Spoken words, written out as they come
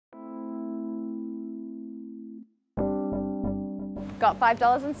Got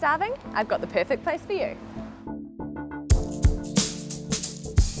 $5 and starving? I've got the perfect place for you.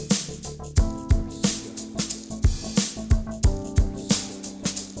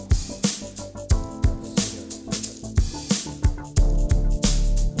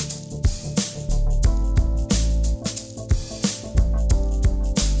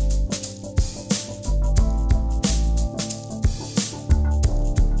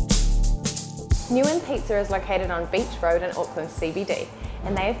 New Inn Pizza is located on Beach Road in Auckland CBD,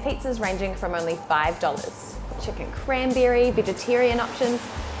 and they have pizzas ranging from only $5. Chicken cranberry, vegetarian options.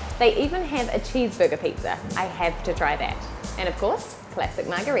 They even have a cheeseburger pizza. I have to try that. And of course, classic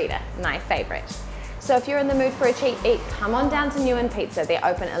margarita, my favorite. So if you're in the mood for a cheap eat, come on down to New Inn Pizza. They're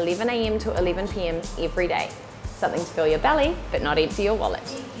open 11 AM to 11 PM every day. Something to fill your belly, but not empty your wallet.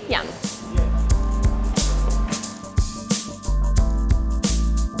 Yum.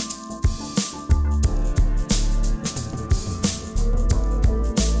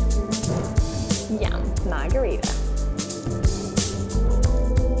 Yum, margarita.